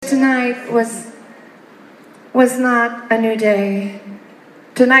tonight was not a new day.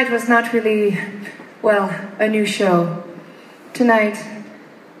 Tonight was not really, well, a new show. Tonight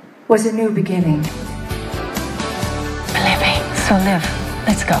was a new beginning. Believing, so live.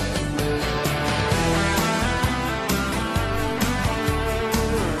 Let's go.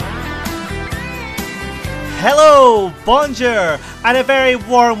 Hello, bonjour, and a very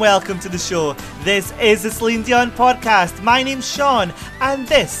warm welcome to the show. This is the Celine Dion podcast. My name's Sean, and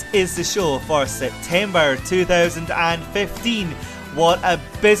this is the show for September 2015. What a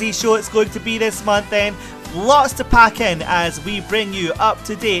busy show it's going to be this month then. Lots to pack in as we bring you up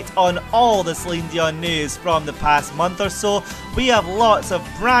to date on all the Celine Dion news from the past month or so. We have lots of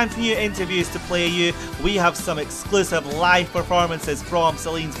brand new interviews to play you. We have some exclusive live performances from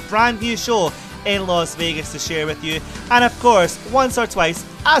Celine's brand new show in Las Vegas to share with you, and of course, once or twice,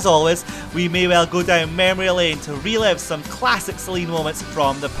 as always, we may well go down memory lane to relive some classic Celine moments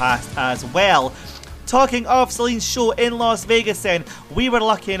from the past as well. Talking of Celine's show in Las Vegas then, we were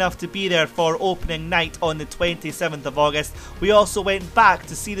lucky enough to be there for opening night on the 27th of August. We also went back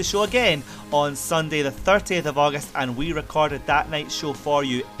to see the show again on Sunday the 30th of August, and we recorded that night's show for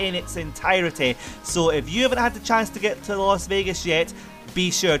you in its entirety. So if you haven't had the chance to get to Las Vegas yet, be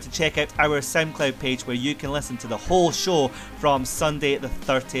sure to check out our SoundCloud page where you can listen to the whole show from Sunday the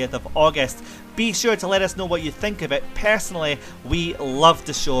 30th of August. Be sure to let us know what you think of it. Personally, we loved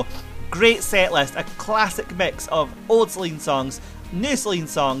the show. Great set list, a classic mix of old Celine songs, new Celine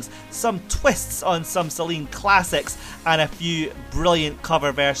songs, some twists on some Celine classics, and a few brilliant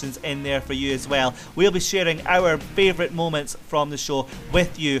cover versions in there for you as well. We'll be sharing our favourite moments from the show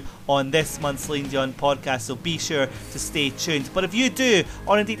with you on this month's Celine Dion podcast, so be sure to stay tuned. But if you do,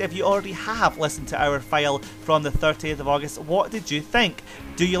 or indeed if you already have listened to our file from the 30th of August, what did you think?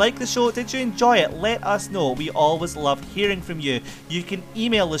 Do you like the show? Did you enjoy it? Let us know. We always love hearing from you. You can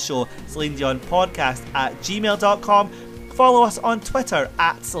email the show, CelineDionPodcast@gmail.com. Follow us on Twitter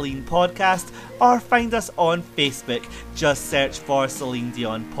 @Celine Podcast, or find us on Facebook. Just search for Celine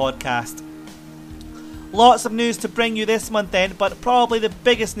Dion Podcast. Lots of news to bring you this month then, but probably the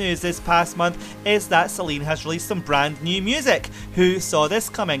biggest news this past month is that Celine has released some brand new music. Who saw this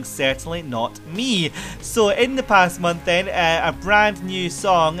coming? Certainly not me. So in the past month then, a brand new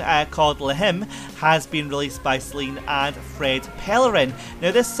song called Le Hymne has been released by Celine and Fred Pellerin.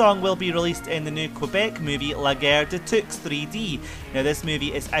 Now this song will be released in the new Quebec movie La Guerre de Tux 3D. Now this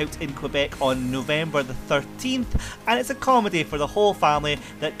movie is out in Quebec on November the 13th, and it's a comedy for the whole family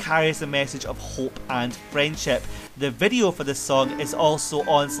that carries a message of hope and friendship. The video for this song is also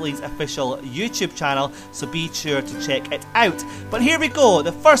on Celine's official YouTube channel, so be sure to check it out. But here we go,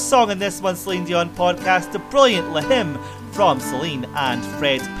 the first song in this month's Celine Dion podcast, the brilliant Le Hymne from Celine and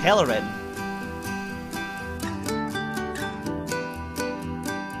Fred Pellerin.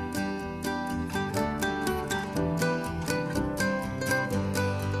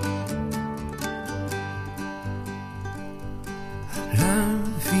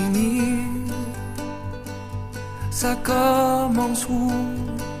 Ça commence où?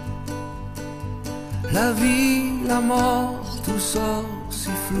 La vie, la mort, tout sort si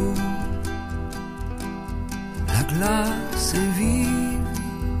flou. La glace est vive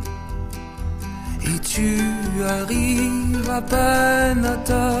et tu arrives à peine à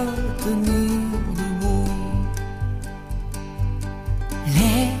te tenir debout.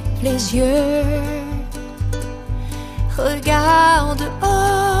 Les yeux regardent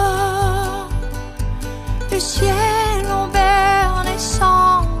dehors. Le ciel en berne et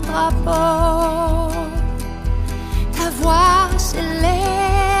sans drapeau. Ta voix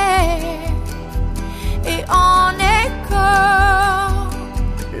s'élève et en écho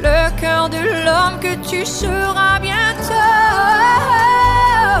le cœur de l'homme que tu seras bientôt.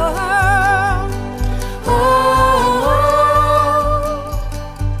 Oh, oh,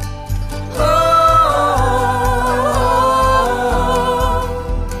 oh, oh,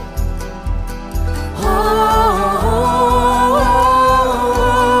 oh, oh,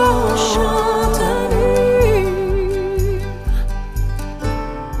 chante-lui.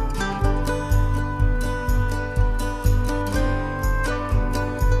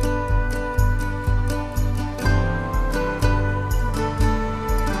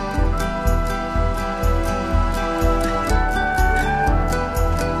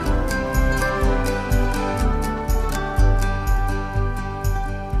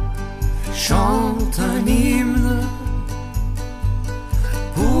 Chante un hymne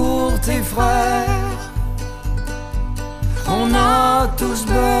pour tes frères. On a tous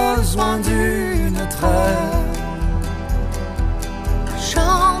besoin d'une trêve.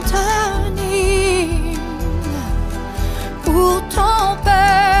 Chante un hymne pour ton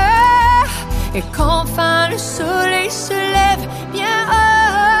père. soleil se lève bien haut.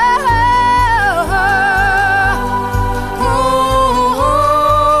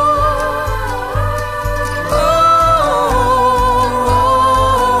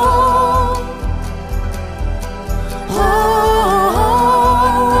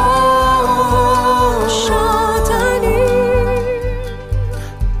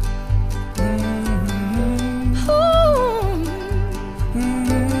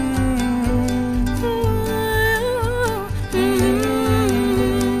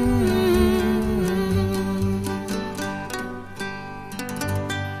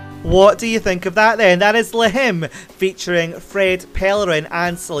 What do you think of that then? That is Le Hymne featuring Fred Pellerin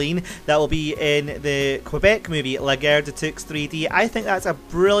and Celine. That will be in the Quebec movie La Guerre de Tux 3D. I think that's a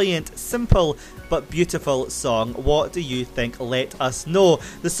brilliant, simple but beautiful song. What do you think? Let us know.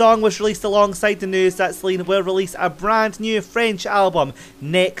 The song was released alongside the news that Celine will release a brand new French album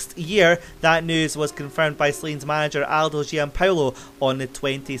next year. That news was confirmed by Celine's manager Aldo Giampaolo on the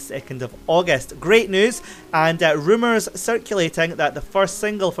 22nd of August. Great news, and rumours circulating that the first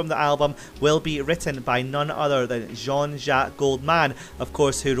single from the album will be written by none other than Jean-Jacques Goldman, of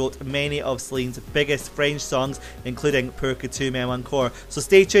course, who wrote many of Celine's biggest French songs, including Pour que tu m'aimes encore. So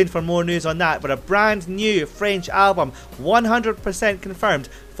stay tuned for more news on that, but a brand new French album 100% confirmed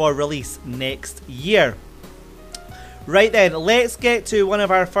for release next year. Right then, let's get to one of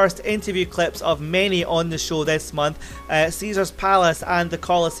our first interview clips of many on the show this month. Caesar's Palace and the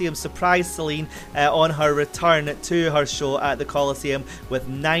Coliseum surprised Celine on her return to her show at the Coliseum with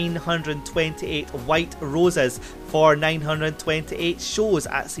 928 white roses for 928 shows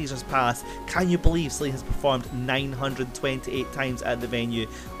at Caesar's Palace. Can you believe Celine has performed 928 times at the venue?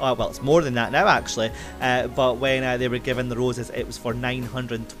 Well, it's more than that now actually, but when they were given the roses, it was for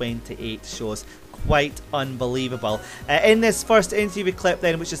 928 shows. Quite unbelievable. In this first interview clip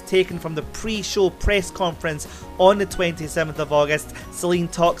then, which is taken from the pre-show press conference on the 27th of August, Celine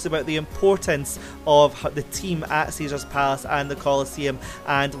talks about the importance of the team at Caesar's Palace and the Coliseum,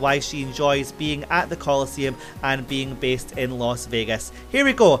 and why she enjoys being at the Coliseum and being based in Las Vegas. Here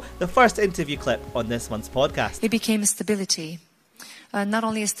we go, the first interview clip on this month's podcast. It became a stability. Not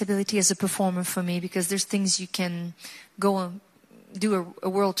only a stability as a performer for me, because there's things you can go and do a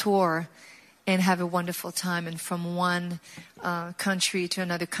world tour and have a wonderful time, and from one country to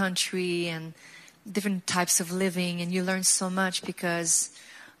another country, and different types of living, and you learn so much because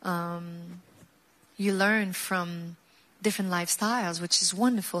you learn from different lifestyles, which is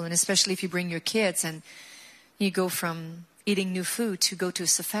wonderful. And especially if you bring your kids and you go from eating new food to go to a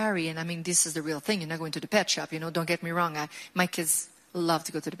safari. And I mean, this is the real thing. You're not going to the pet shop, don't get me wrong. My kids love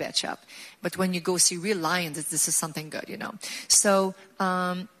to go to the pet shop, but when you go see real lions, this is something good, So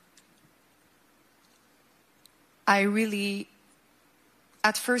I really,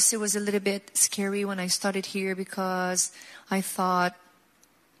 at first it was a little bit scary when I started here, because I thought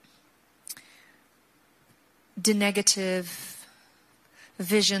the negative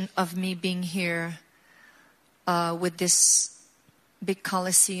vision of me being here with this big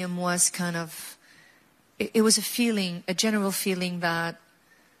Coliseum was kind of, it was a feeling, a general feeling that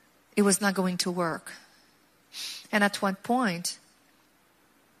it was not going to work. And at one point,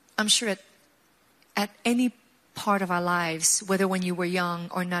 I'm sure at any part of our lives, whether when you were young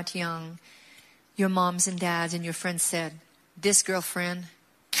or not young, your moms and dads and your friends said, this girlfriend,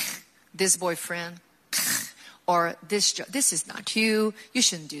 this boyfriend, or this is not you, you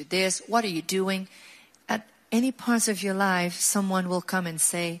shouldn't do this, what are you doing? At any parts of your life, someone will come and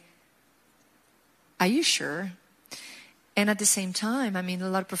say, are you sure? And at the same time, I mean, a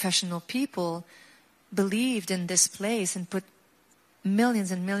lot of professional people believed in this place and put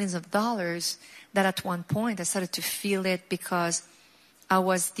millions and millions of dollars, that at one point I started to feel it, because I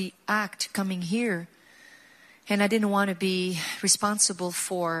was the act coming here, and I didn't want to be responsible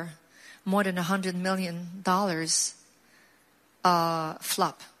for more than $100 million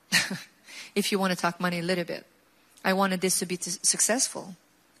flop. If you want to talk money a little bit, I wanted this to be successful.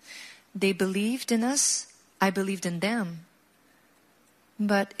 They believed in us, I believed in them.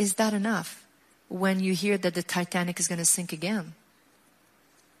 But is that enough when you hear that the Titanic is going to sink again?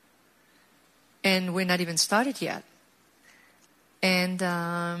 And we're not even started yet. And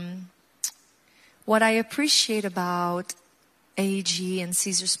what I appreciate about AEG and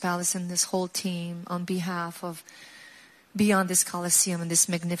Caesar's Palace and this whole team on behalf of Beyond this Coliseum and this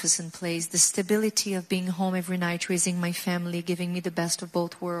magnificent place, the stability of being home every night, raising my family, giving me the best of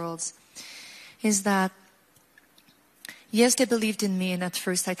both worlds, is that, yes, they believed in me, and at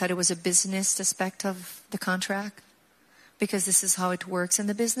first I thought it was a business aspect of the contract, because this is how it works in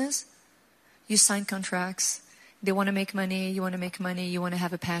the business. You sign contracts. They want to make money. You want to make money. You want to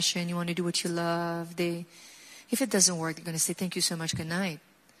have a passion. You want to do what you love. If it doesn't work, they're going to say, thank you so much, good night.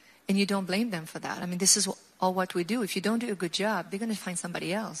 And you don't blame them for that. I mean, this is all what we do. If you don't do a good job, they're going to find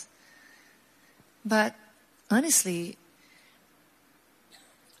somebody else. But honestly,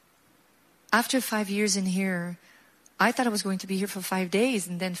 after 5 years in here, I thought I was going to be here for 5 days.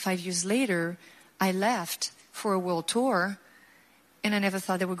 And then 5 years later, I left for a world tour. And I never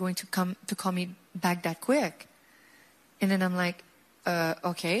thought they were going to come to call me back that quick. And then I'm like,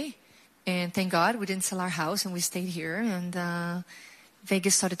 okay. And thank God we didn't sell our house and we stayed here. And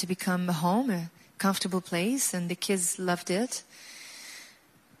Vegas started to become a home, a comfortable place. And the kids loved it.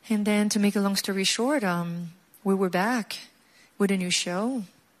 And then to make a long story short, we were back with a new show.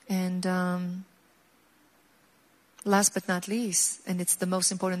 And last but not least, and it's the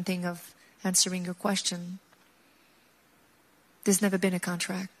most important thing of answering your question, there's never been a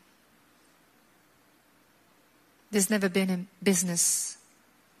contract. There's never been a business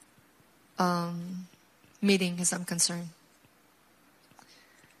meeting as I'm concerned.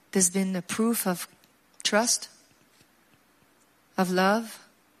 There's been a proof of trust, of love,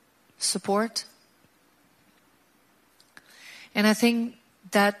 support. And I think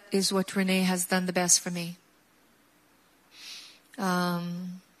that is what Renee has done the best for me.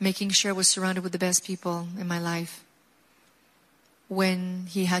 Making sure I was surrounded with the best people in my life. When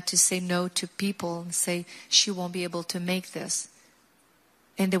he had to say no to people and say, she won't be able to make this.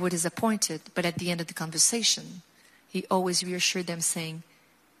 And they were disappointed. But at the end of the conversation, he always reassured them saying,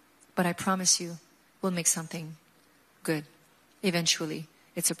 but I promise you, we'll make something good. Eventually,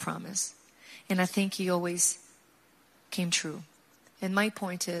 it's a promise. And I think he always came true. And my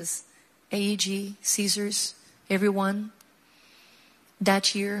point is, AEG, Caesars, everyone,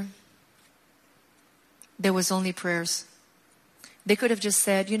 that year, there was only prayers. They could have just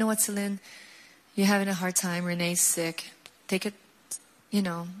said, you know what, Celine, you're having a hard time. Renee's sick. Take it,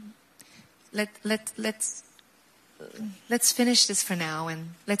 let's finish this for now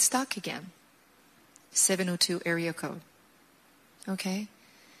and let's talk again. 702 area code. Okay?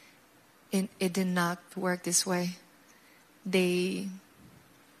 It did not work this way. They've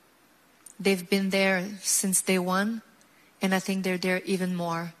been there since day one, and I think they're there even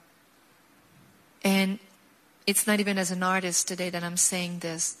more. And it's not even as an artist today that I'm saying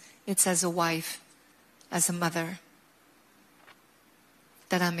this. It's as a wife, as a mother,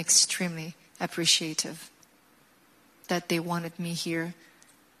 that I'm extremely appreciative that they wanted me here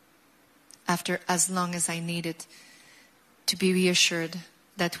after as long as I needed to be reassured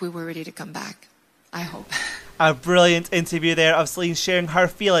that we were ready to come back. I hope. A brilliant interview there of Celine sharing her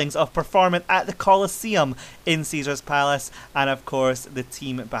feelings of performing at the Coliseum in Caesar's Palace, and of course the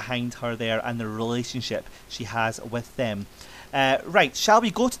team behind her there and the relationship she has with them. Right, shall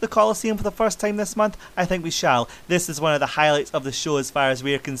we go to the Coliseum for the first time this month? I think we shall. This is one of the highlights of the show as far as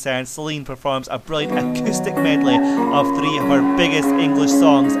we're concerned. Celine performs a brilliant acoustic medley of 3 of her biggest English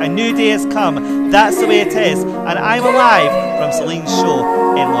songs. A new day has come, that's the way it is, and I'm alive from Celine's show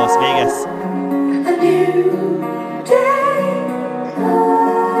in Las Vegas. A new day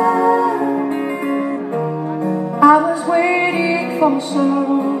I was waiting for so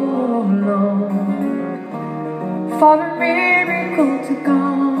long for a miracle to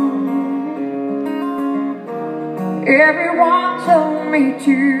come. Everyone told me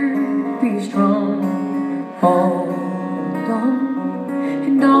to be strong. Hold on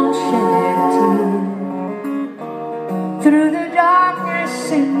and don't shed a tear. Through the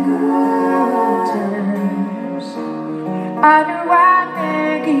darkness and good times, I knew I'd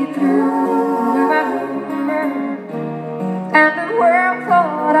make it through. And the world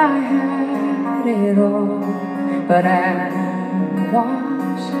thought I had it all, but I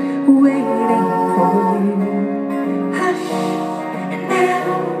was waiting for you. Hush, and now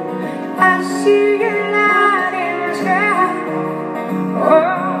I see a light in the sky. Oh,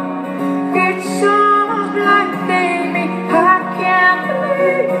 it's almost blinding me. I can't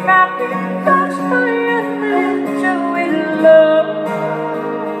believe I've been touched by an angel with love.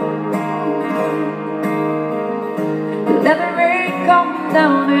 Let the rain come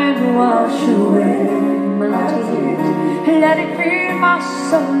down and wash away my tears. Let it fill my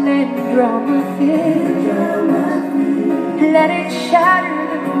soul and drown my fears. Let it shatter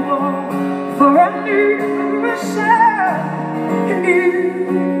the wall for a new sun. A new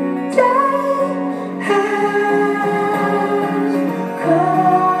day has come.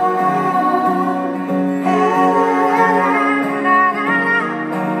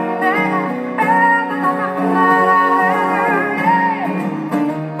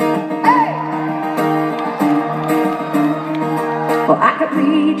 Oh, I could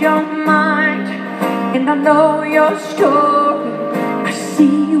read your mind, and I know your story. I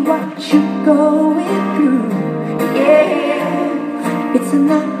see what you're going through. Yeah, it's an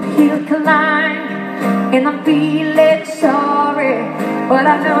uphill climb, and I'm feeling sorry, but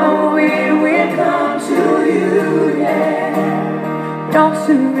I know it will come to you. Yeah, don't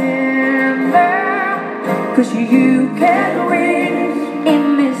surrender, 'cause you can win in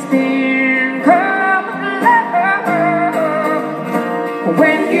this thing called love.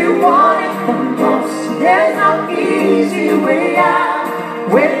 When you want it the most, there's no easy way out.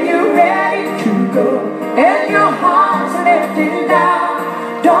 When you're ready to go and your heart's lifted down,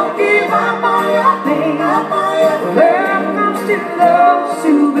 don't give up on your faith. Love comes to those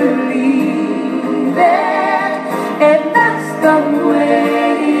who believe it, and that's the way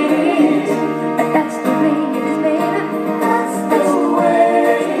it is. That's the way it is, baby. That's the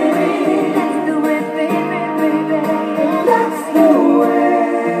way it is. That's the way, baby. That's the way.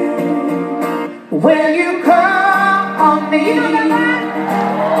 When you call on me,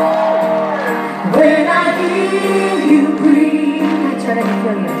 when I hear you breathe, I try to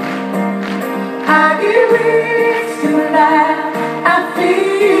feel you. I get reach to life. I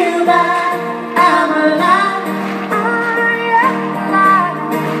feel that I'm alive. I am alive.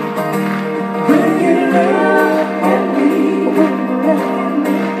 When you look at me,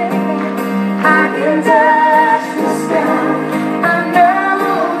 I can touch the sky. I know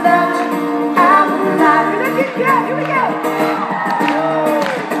that I'm alive. Here we go.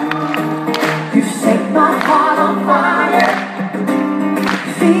 You set my heart on fire.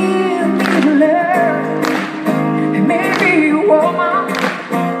 Feel me love. Maybe you woman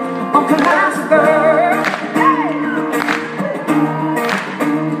on philosopher.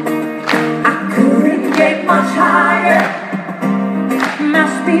 I couldn't get much higher. My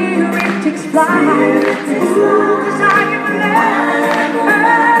spirit takes flight. 'Cause I am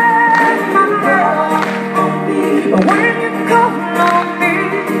loved, my girl. When you call on me,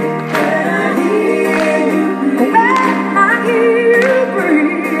 when I hear you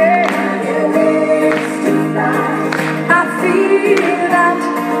breathe, I feel that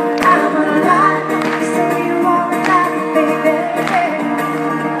I'm alive. Say you are alive, baby.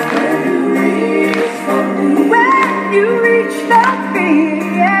 When you reach for me,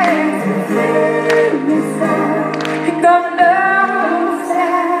 yeah. Gonna know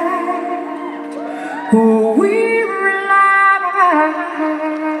that who we rely on.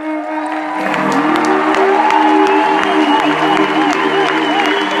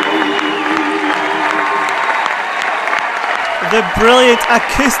 The brilliant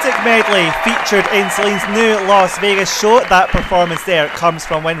acoustic medley featured in Celine's new Las Vegas show. That performance there comes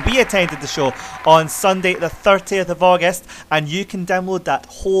from when we attended the show on Sunday the 30th of August, and you can download that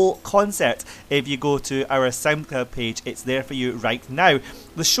whole concert if you go to our SoundCloud page. It's there for you right now.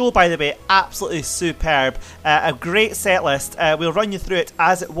 The show, by the way, absolutely superb. A great set list. We'll run you through it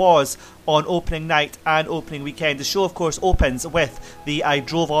as it was on opening night and opening weekend. The show, of course, opens with the I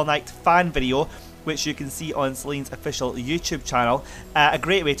Drove All Night fan video, which you can see on Celine's official YouTube channel. A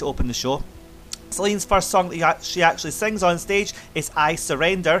great way to open the show. Celine's first song that she actually sings on stage is I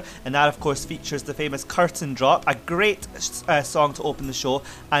Surrender, and that of course features the famous curtain drop. A great song to open the show,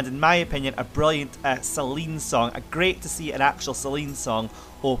 and in my opinion a brilliant Celine song. Great to see an actual Celine song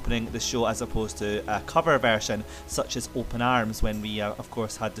opening the show as opposed to a cover version such as Open Arms when we of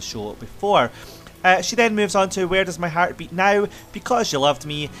course had the show before. She then moves on to Where Does My Heart Beat Now, Because You Loved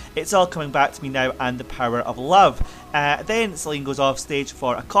Me, It's All Coming Back to Me Now, and The Power of Love. Then Celine goes off stage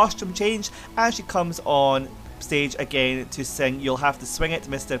for a costume change, and she comes on stage again to sing You'll Have to Swing It,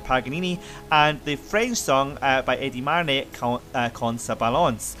 Mr. Paganini, and the French song by Eddie Marnay, Con Sa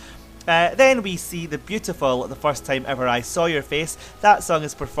Balance. Then we see the beautiful The First Time Ever I Saw Your Face. That song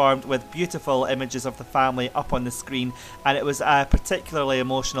is performed with beautiful images of the family up on the screen, and it was particularly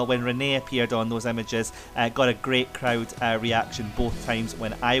emotional when Renee appeared on those images. Got a great crowd reaction both times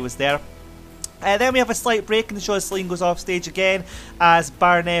when I was there. Then we have a slight break in the show as Celine goes off stage again as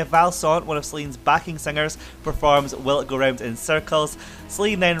Barney Valsant, one of Celine's backing singers, performs Will It Go Round in Circles.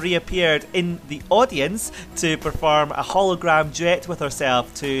 Celine then reappeared in the audience to perform a hologram duet with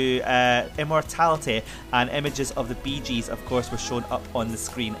herself to Immortality, and images of the Bee Gees, of course, were shown up on the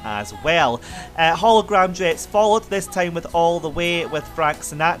screen as well. Hologram duets followed, this time with All the Way with Frank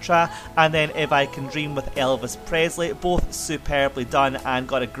Sinatra, and then If I Can Dream with Elvis Presley, both superbly done and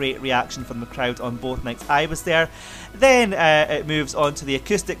got a great reaction from the crowd on both nights I was there. Then it moves on to the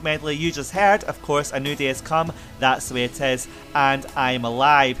acoustic medley you just heard, of course, A New Day Has Come, That's the Way It Is, and I'm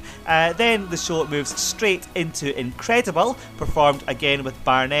Alive. Then the show moves straight into Incredible, performed again with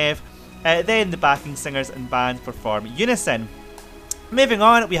Barnev. Then the backing singers and band perform Unison. Moving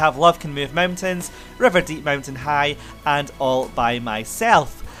on, we have Love Can Move Mountains, River Deep Mountain High, and All By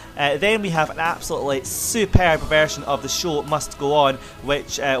Myself. Then we have an absolutely superb version of The Show Must Go On,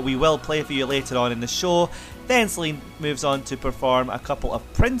 which we will play for you later on in the show. Then Celine moves on to perform a couple of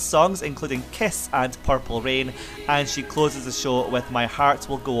Prince songs, including Kiss and Purple Rain, and she closes the show with My Heart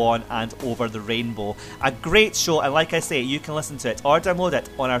Will Go On and Over the Rainbow. A great show, and like I say, you can listen to it or download it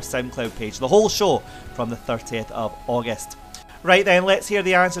on our SoundCloud page, the whole show from the 30th of August. Right then, let's hear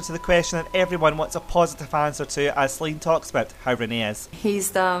the answer to the question that everyone wants a positive answer to as Celine talks about how Renee is.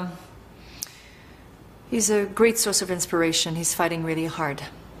 He's a great source of inspiration. He's fighting really hard.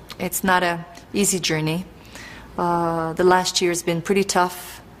 It's not an easy journey. The last year has been pretty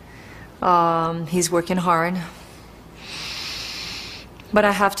tough. He's working hard. But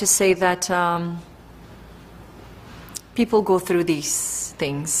I have to say that people go through these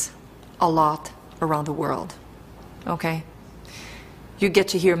things a lot around the world. Okay? You get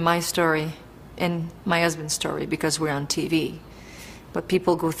to hear my story and my husband's story because we're on TV. But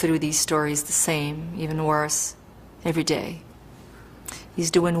people go through these stories the same, even worse, every day.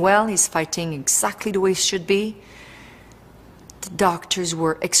 He's doing well. He's fighting exactly the way he should be. The doctors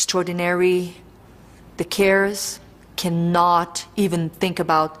were extraordinary. The carers cannot even think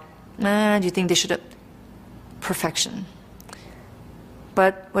about, do you think they should have... Perfection.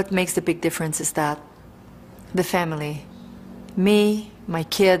 But what makes the big difference is that the family, me, my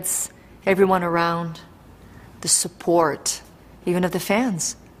kids, everyone around, the support, even of the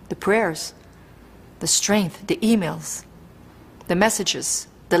fans, the prayers, the strength, the emails, the messages,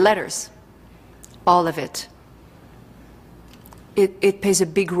 the letters, all of it. It plays a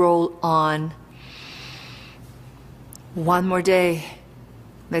big role on one more day,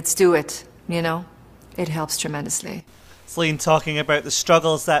 let's do it, you know? It helps tremendously. Celine talking about the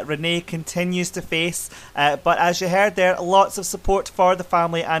struggles that Renee continues to face, but as you heard there, lots of support for the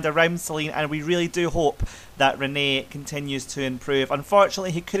family and around Celine, and we really do hope that Renee continues to improve.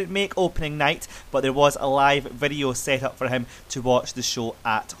 Unfortunately, he couldn't make opening night, but there was a live video set up for him to watch the show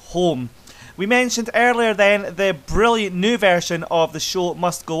at home. We mentioned earlier then the brilliant new version of The Show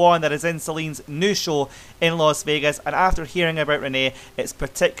Must Go On that is in Celine's new show in Las Vegas, and after hearing about Renee, it's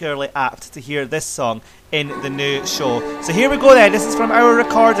particularly apt to hear this song in the new show. So here we go then, this is from our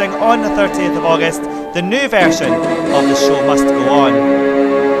recording on the 30th of August, the new version of The Show Must Go On.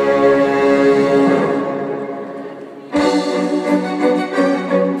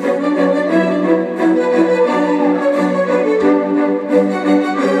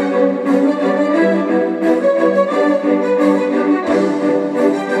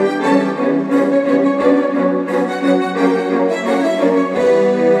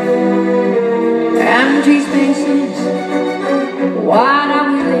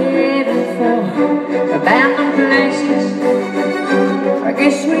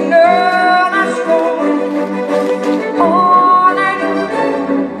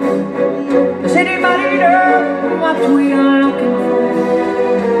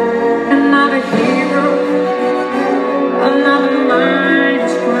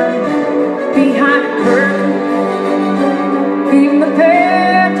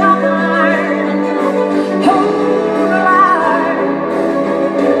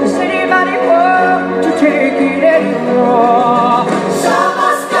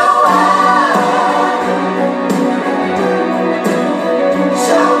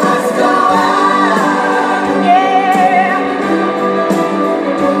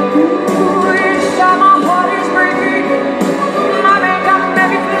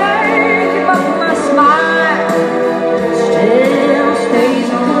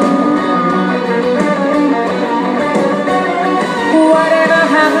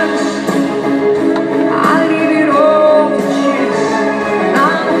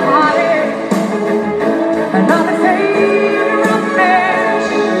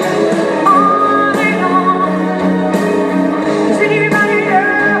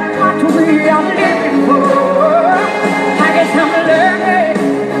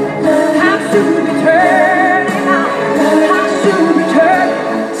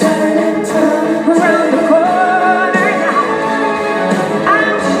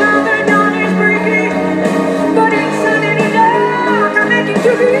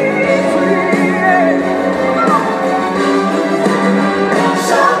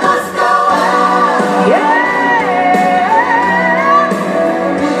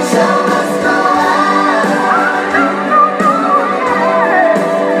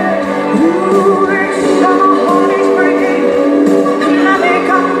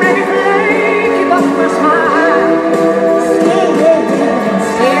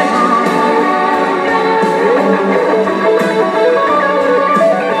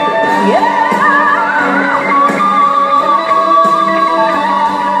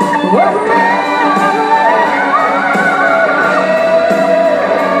 My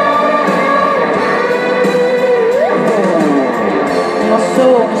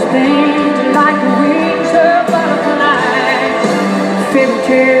soul is painted like the wings of butterflies. Fairy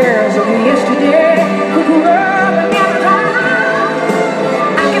tales of yesterday could grow up and never die.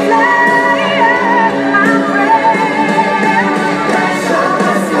 I can fly up my friend. So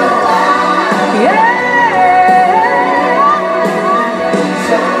must go on. Yeah.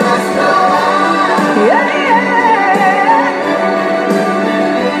 So must go on. Yeah.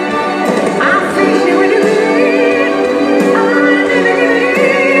 I feel you when you leave. I'm living in the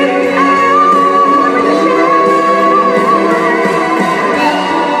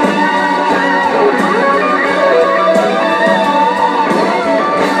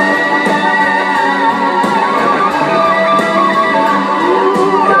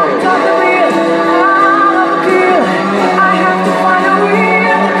I have to find a way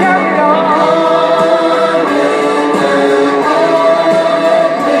to carry on.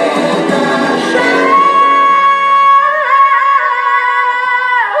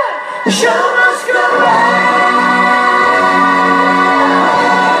 Show must go on.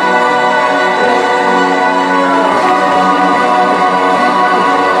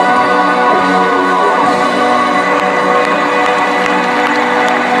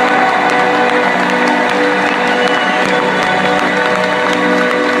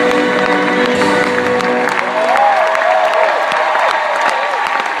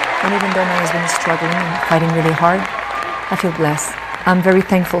 And even though my husband is struggling and fighting really hard, I feel blessed. I'm very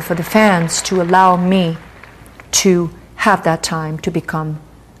thankful for the fans to allow me to have that time to become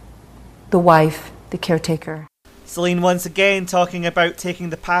the wife, the caretaker. Celine once again talking about taking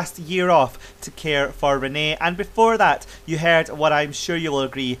the past year off to care for Renee. And before that, you heard what I'm sure you will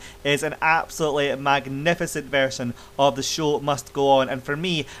agree is an absolutely magnificent version of The Show Must Go On. And for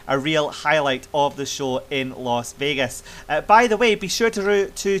me, a real highlight of the show in Las Vegas. By the way, be sure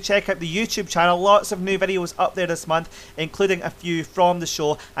to check out the YouTube channel. Lots of new videos up there this month, including a few from the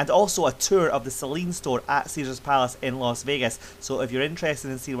show and also a tour of the Celine store at Caesars Palace in Las Vegas. So if you're interested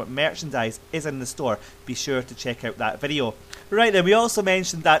in seeing what merchandise is in the store, be sure to check out that video. Right then, we also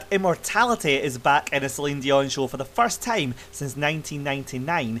mentioned that Immortality is back in a Celine Dion show for the first time since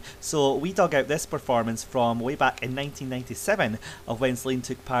 1999. So we dug out this performance from way back in 1997 of when Celine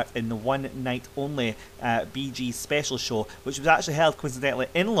took part in the one night only BG special show, which was actually held coincidentally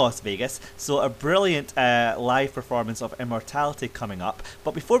in Las Vegas. So a brilliant live performance of Immortality coming up.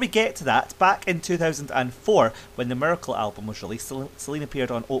 But before we get to that, back in 2004 when the Miracle album was released, Celine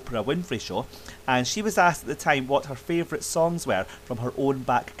appeared on Oprah Winfrey Show, and she was asked at the time what her favourite songs were from her own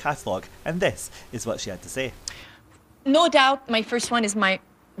back catalogue, and this is what she had to say. No doubt, my first one is my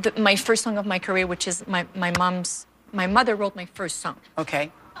first song of my career, which is my mother wrote my first song.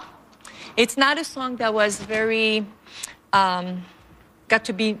 Okay. It's not a song that was very, got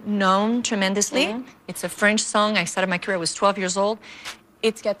to be known tremendously. Mm-hmm. It's a French song. I started my career, I was 12 years old.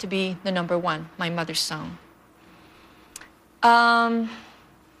 It's got to be the number one, my mother's song.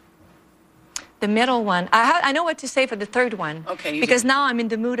 The middle one, I know what to say for the third one. Okay. Because now I'm in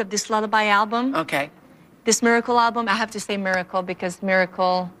the mood of this Lullaby album. Okay. This Miracle album, I have to say Miracle because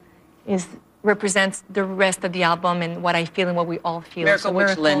Miracle represents the rest of the album and what I feel and what we all feel. Miracle, So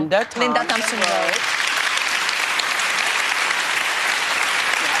which Linda Thompson wrote.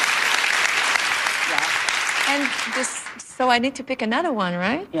 Yeah. And this, so I need to pick another one,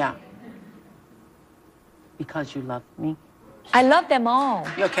 right? Yeah. Because you love me. I love them all.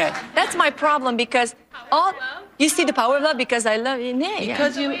 Okay. That's my problem because all, you see the power of love because I love you. Yeah,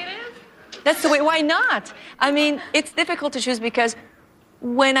 Because you... That's the way, why not? I mean, it's difficult to choose because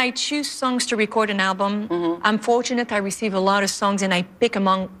when I choose songs to record an album, I'm fortunate I receive a lot of songs and I pick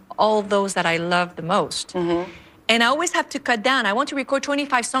among all those that I love the most. And I always have to cut down. I want to record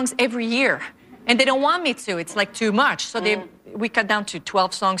 25 songs every year. And they don't want me to. It's like too much. So we cut down to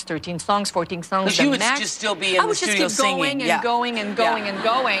 12 songs, 13 songs, 14 songs. Because you would just still be in the studio singing. I would just keep going and going and going and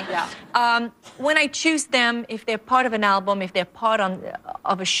going. Yeah. When I choose them, if they're part of an album, if they're part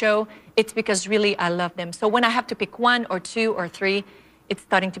of a show, it's because really I love them. So when I have to pick one or two or three, it's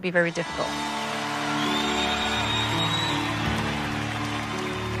starting to be very difficult.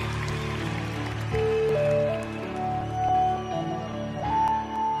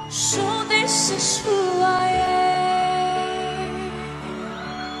 So this is who I am,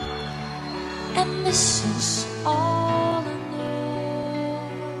 and this is all I know.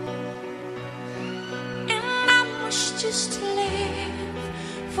 And I wish just to live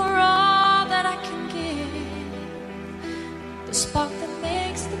for all that I can give, the spark that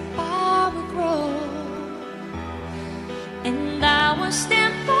makes the power grow. And I will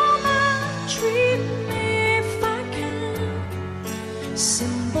stand for my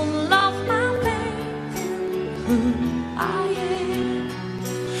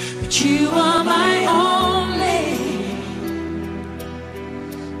you are my only,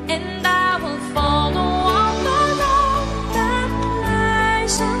 and I will follow all the road that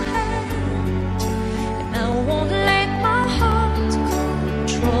lies ahead, and I won't let my heart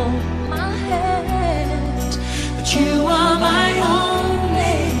control my head. But you are my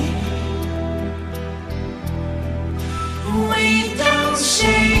only. We don't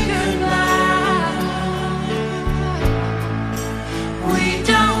say goodbye. We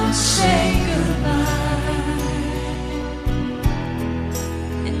don't say goodbye.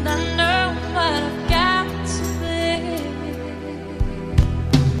 And I know what I've got to be.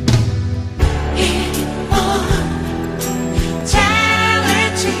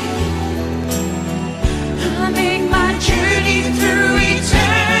 Immortality. I make my journey through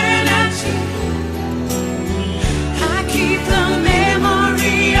eternity. I keep the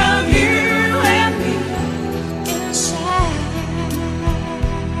memory of you and me inside.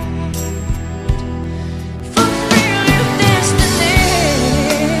 Fulfill your destiny.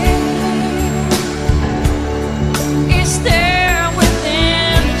 It's there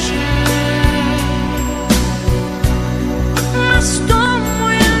within you. My storm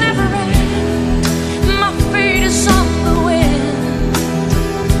will never end. My fate is on the wind.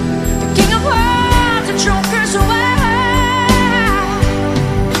 The king of hearts and jokers away.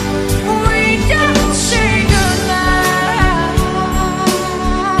 We don't say goodbye.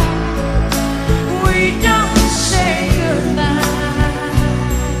 We don't say goodbye.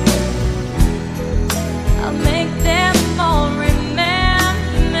 I'll make them all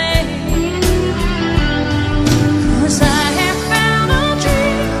remember me. 'Cause I have found a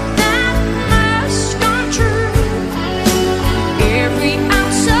dream that must come true. Every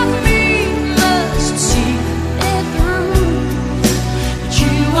ounce of me must see it through. But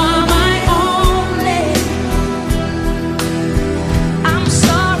you are my only. I'm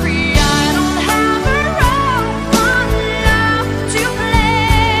sorry I don't have a role for love to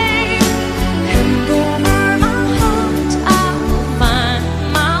play. And over my heart I will find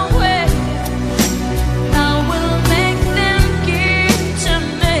my way. I will make them give to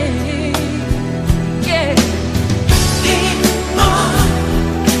me. Yeah.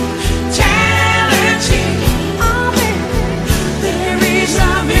 Immortality. There is a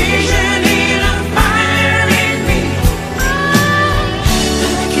vision in a fire in me. I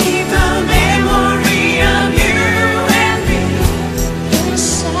keep the memory of you and me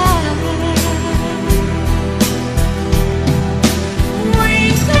inside. We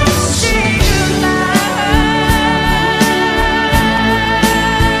don't say goodbye.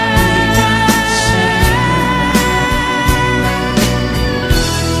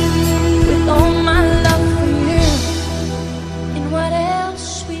 With all my love for you and what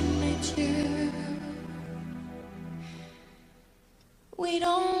else we may do, we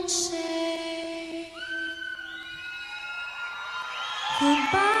don't say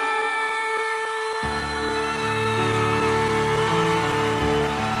goodbye.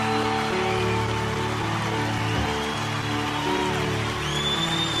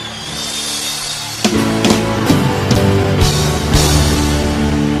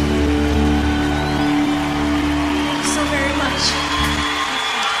 Thank you so very much.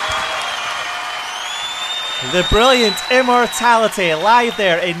 The brilliant Immortality, live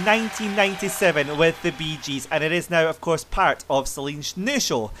there in 1997 with the Bee Gees, and it is now, of course, part of Celine's new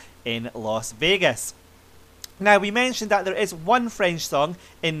show in Las Vegas. Now, we mentioned that there is one French song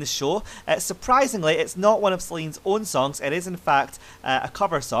in the show. Surprisingly, it's not one of Celine's own songs. It is, in fact, a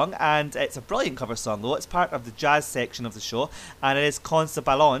cover song, and it's a brilliant cover song, though. It's part of the jazz section of the show, and it is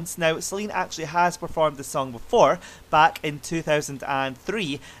Contrebalance. Now, Celine actually has performed the song before, back in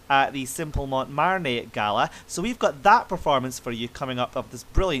 2003 at the Simple Montmartre Gala. So we've got that performance for you coming up of this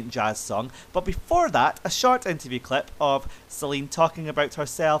brilliant jazz song. But before that, a short interview clip of Celine talking about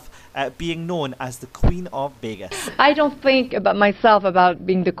herself being known as the Queen of Vegas. I don't think about myself about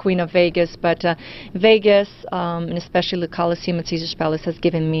being the Queen of Vegas, but Vegas, and especially the Coliseum at Caesar's Palace, has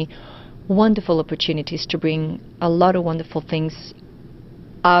given me wonderful opportunities to bring a lot of wonderful things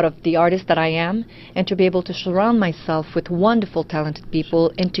out of the artist that I am, and to be able to surround myself with wonderful, talented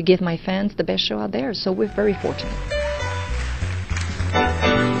people, and to give my fans the best show out there. So we're very fortunate.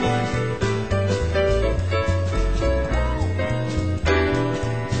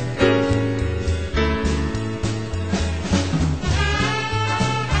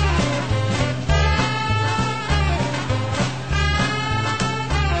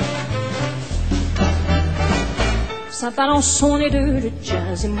 Ça balance, on est deux, le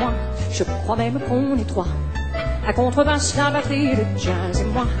jazz et moi. Je crois même qu'on est trois. À contrebasse, la batterie, le jazz et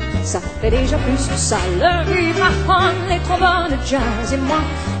moi. Ça fait déjà plus que ça. Le vibraphone, les trombones, le jazz et moi.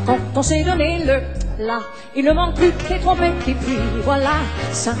 quand on s'est donné le là, il ne manque plus que les trompettes et puis voilà,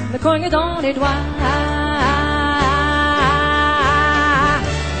 ça me cogne dans les doigts.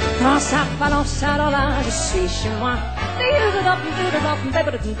 Quand ça balance, alors là, je suis chez moi.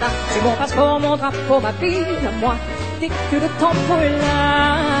 C'est mon passeport, mon drapeau, ma vie à moi. Dès que le tempo est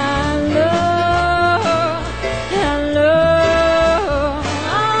là, alors,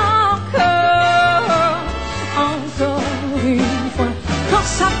 encore une fois. Quand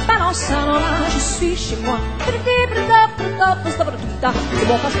ça balance, alors là, je suis chez moi. C'est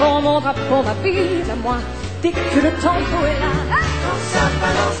mon passeport, mon drapeau, ma vie à moi. Dès que le tempo est là, Quand ça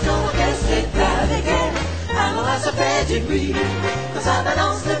balance, quand l'orchestre est avec elle, alors là ça fait du bruit. Quand ça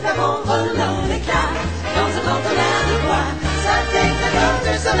balance, le plafond vole dans l'éclat. Quand ça tente l'air de bois, ça déclate comme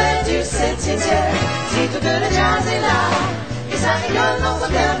le soleil du 7e ciel. Si tout le jazz est là, et ça rigole dans son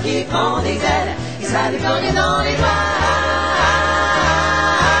cœur qui prend des ailes, et ça lui cogne dans les doigts.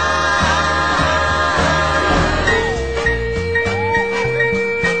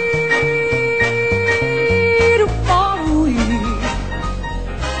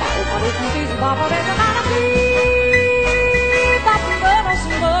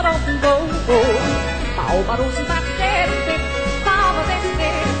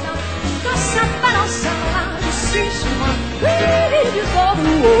 Quand ça balance, là, je suis chez moi.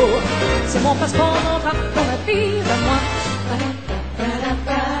 C'est mon passeport, mon drapeau, ma vie à moi.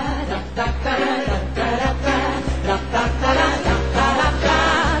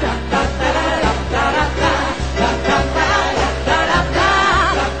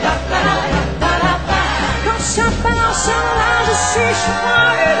 Quand ça balance, là, je suis chez moi.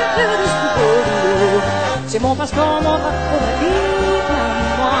 C'est mon passeport, mon drapeau, ma vie à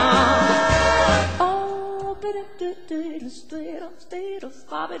moi. Oh,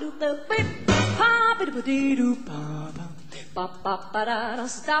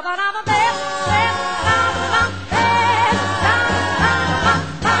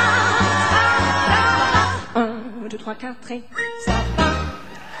 un, deux, trois, quatre, et ça va.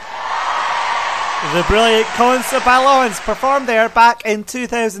 The brilliant Contrebalance performed there back in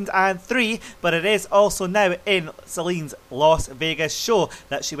 2003, but it is also now in Celine's Las Vegas show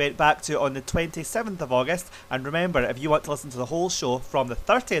that she went back to on the 27th of August. And remember, if you want to listen to the whole show from the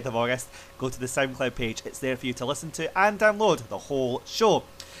 30th of August, go to the SoundCloud page. It's there for you to listen to and download the whole show.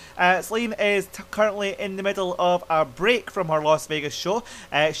 Celine is currently in the middle of a break from her Las Vegas show.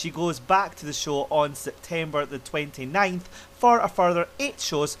 She goes back to the show on September the 29th for a further 8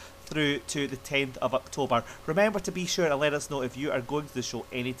 shows through to the 10th of October. Remember to be sure and let us know if you are going to the show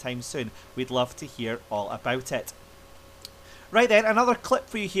anytime soon. We'd love to hear all about it. Right then, another clip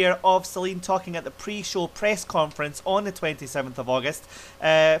for you here of Celine talking at the pre-show press conference on the 27th of August.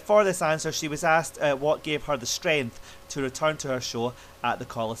 For this answer, she was asked what gave her the strength to return to her show at the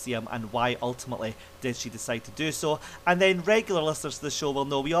Coliseum and why ultimately did she decide to do so. And then regular listeners to the show will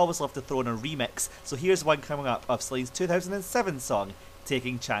know we always love to throw in a remix. So here's one coming up of Celine's 2007 song,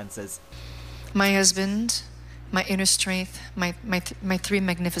 Taking Chances. My husband, my inner strength, my 3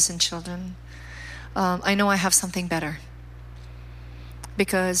 magnificent children. I know I have something better.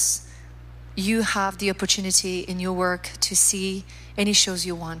 Because you have the opportunity in your work to see any shows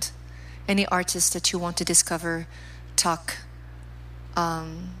you want, any artists that you want to discover, talk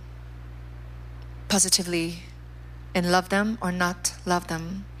positively and love them or not love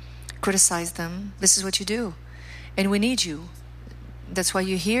them, criticize them. This is what you do. And we need you. That's why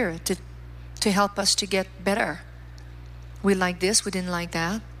you're here, to help us to get better. We like this, we didn't like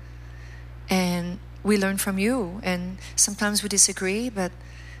that. And we learn from you. And sometimes we disagree, but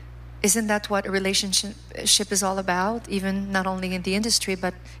isn't that what a relationship is all about? Even not only in the industry,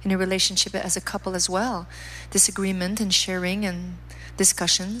 but in a relationship as a couple as well. Disagreement and sharing and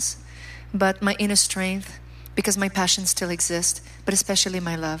discussions. But my inner strength, because my passion still exists, but especially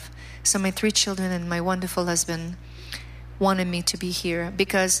my love. So my 3 children and my wonderful husband wanted me to be here,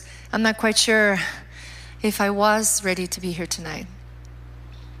 because I'm not quite sure if I was ready to be here tonight.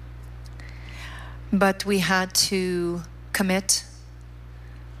 But we had to commit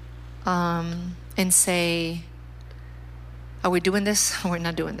and say, are we doing this or we're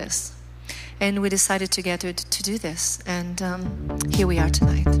not doing this? And we decided together to do this. And here we are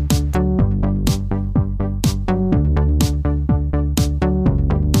tonight.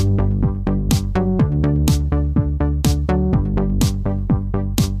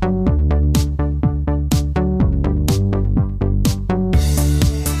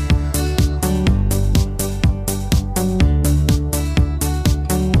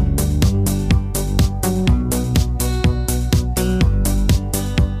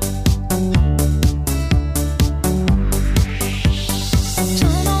 Tout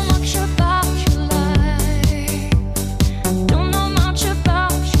le monde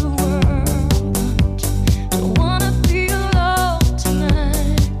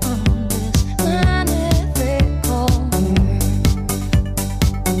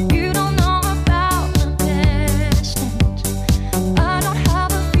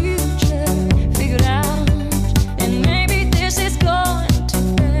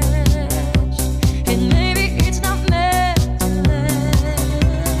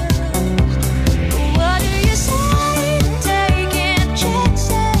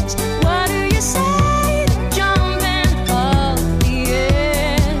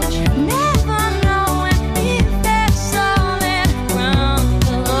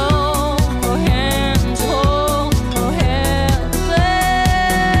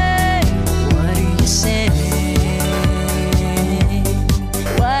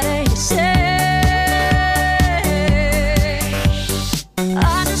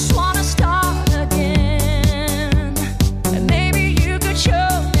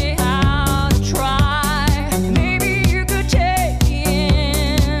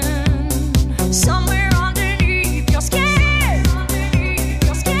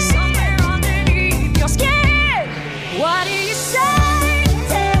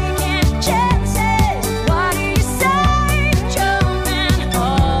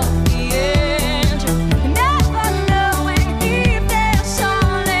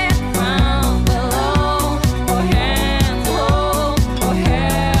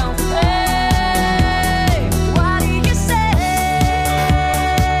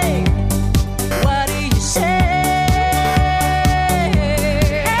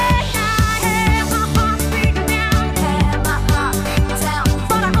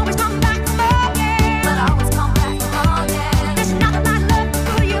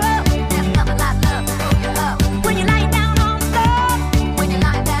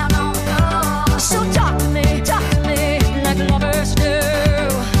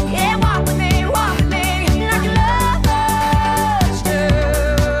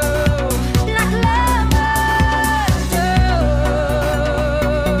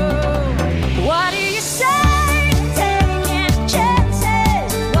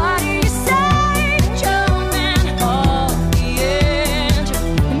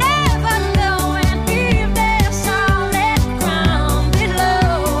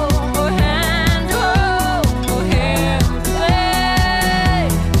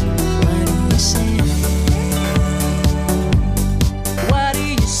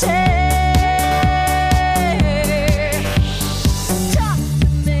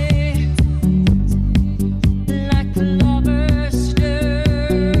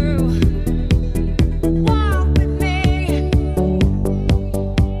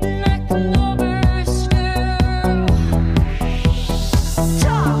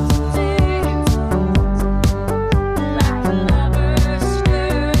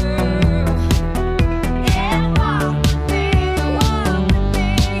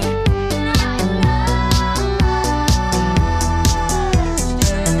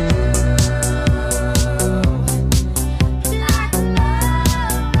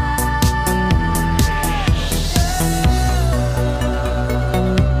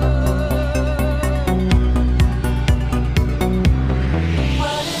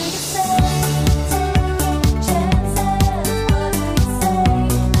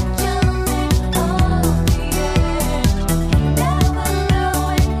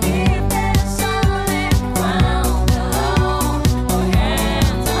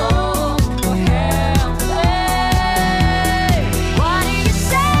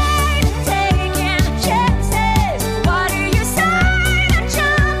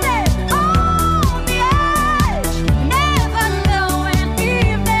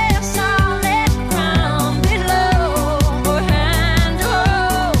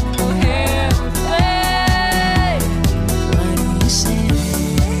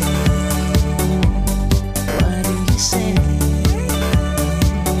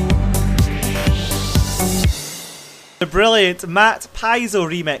brilliant Matt Paizo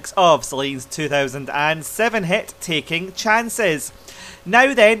remix of Celine's 2007 hit Taking Chances.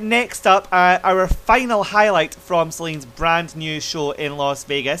 Now then, next up, our final highlight from Celine's brand new show in Las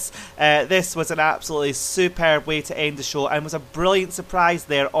Vegas. This was an absolutely superb way to end the show and was a brilliant surprise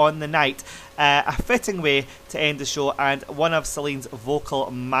there on the night. A fitting way to end the show and one of Celine's vocal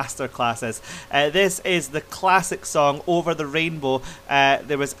masterclasses. This is the classic song Over the Rainbow.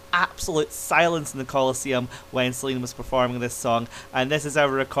 There was absolute silence in the Coliseum when Celine was performing this song, and this is our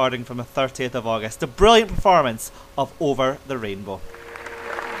recording from the 30th of August. The brilliant performance of Over the Rainbow.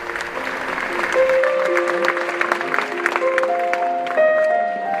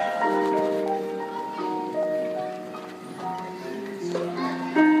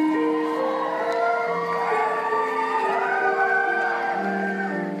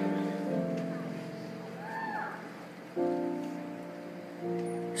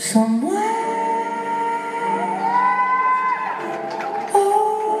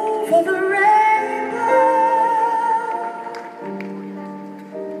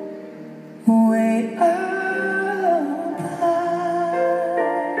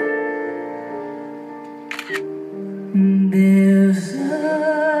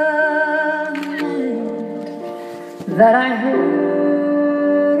 That I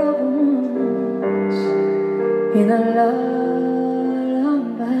heard of once in a lullaby.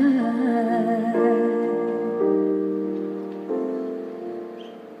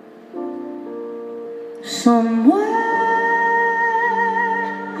 Somewhere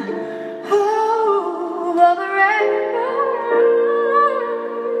over the rainbow,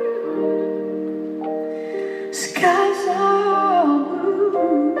 skies are blue.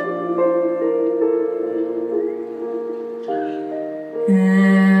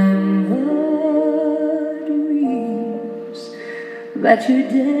 And the dreams that you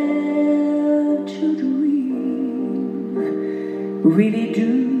dare to dream really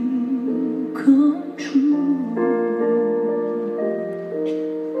do come true.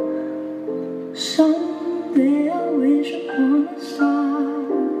 Someday I'll wish upon a star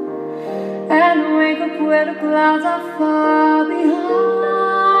and wake up where the clouds are far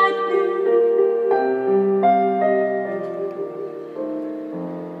behind me,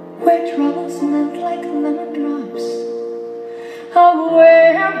 where troubles melt like lemon drops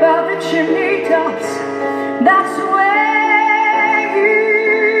away about the chimney tops. That's where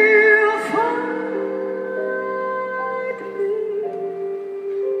you'll find me.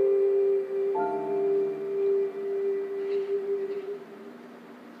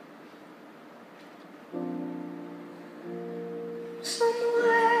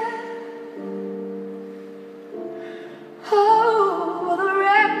 Somewhere over the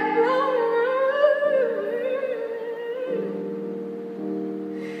rainbow,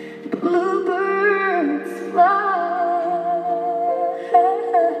 bluebirds fly,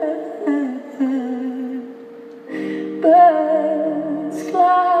 birds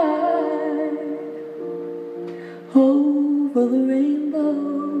fly over the rainbow.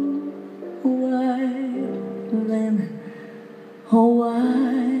 Why then, oh why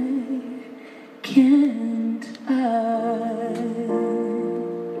can't I?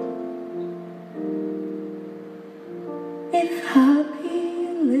 If happy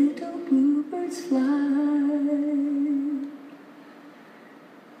little bluebirds fly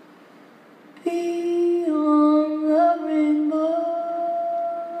beyond the rainbow,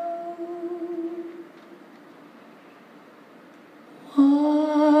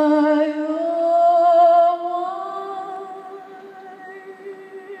 why, oh why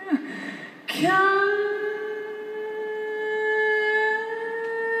can't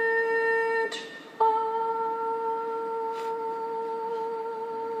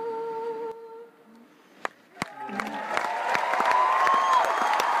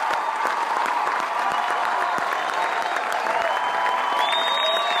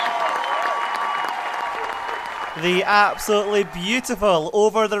The absolutely beautiful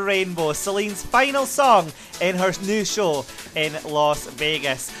Over the Rainbow, Celine's final song in her new show in Las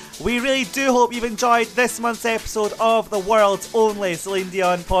Vegas. We really do hope you've enjoyed this month's episode of the world's only Celine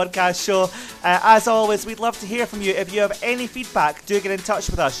Dion podcast show. As always, we'd love to hear from you. If you have any feedback, do get in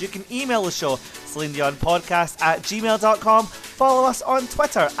touch with us. You can email the show, CelineDionPodcast@gmail.com. Follow us on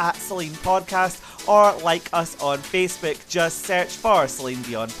Twitter @Celine Podcast, or like us on Facebook. Just search for Celine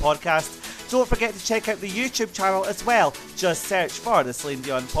Dion Podcast. Don't forget to check out the YouTube channel as well. Just search for the Celine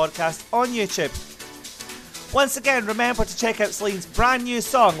Dion Podcast on YouTube. Once again, remember to check out Celine's brand new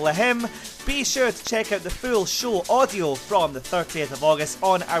song, Le Hymne. Be sure to check out the full show audio from the 30th of August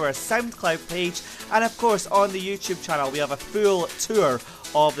on our SoundCloud page. And of course, on the YouTube channel, we have a full tour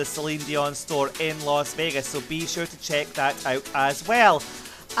of the Celine Dion store in Las Vegas, so be sure to check that out as well.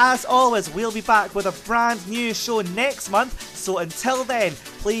 As always, we'll be back with a brand new show next month, so until then,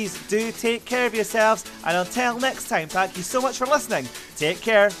 please do take care of yourselves, and until next time, thank you so much for listening. Take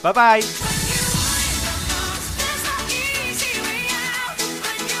care, bye bye.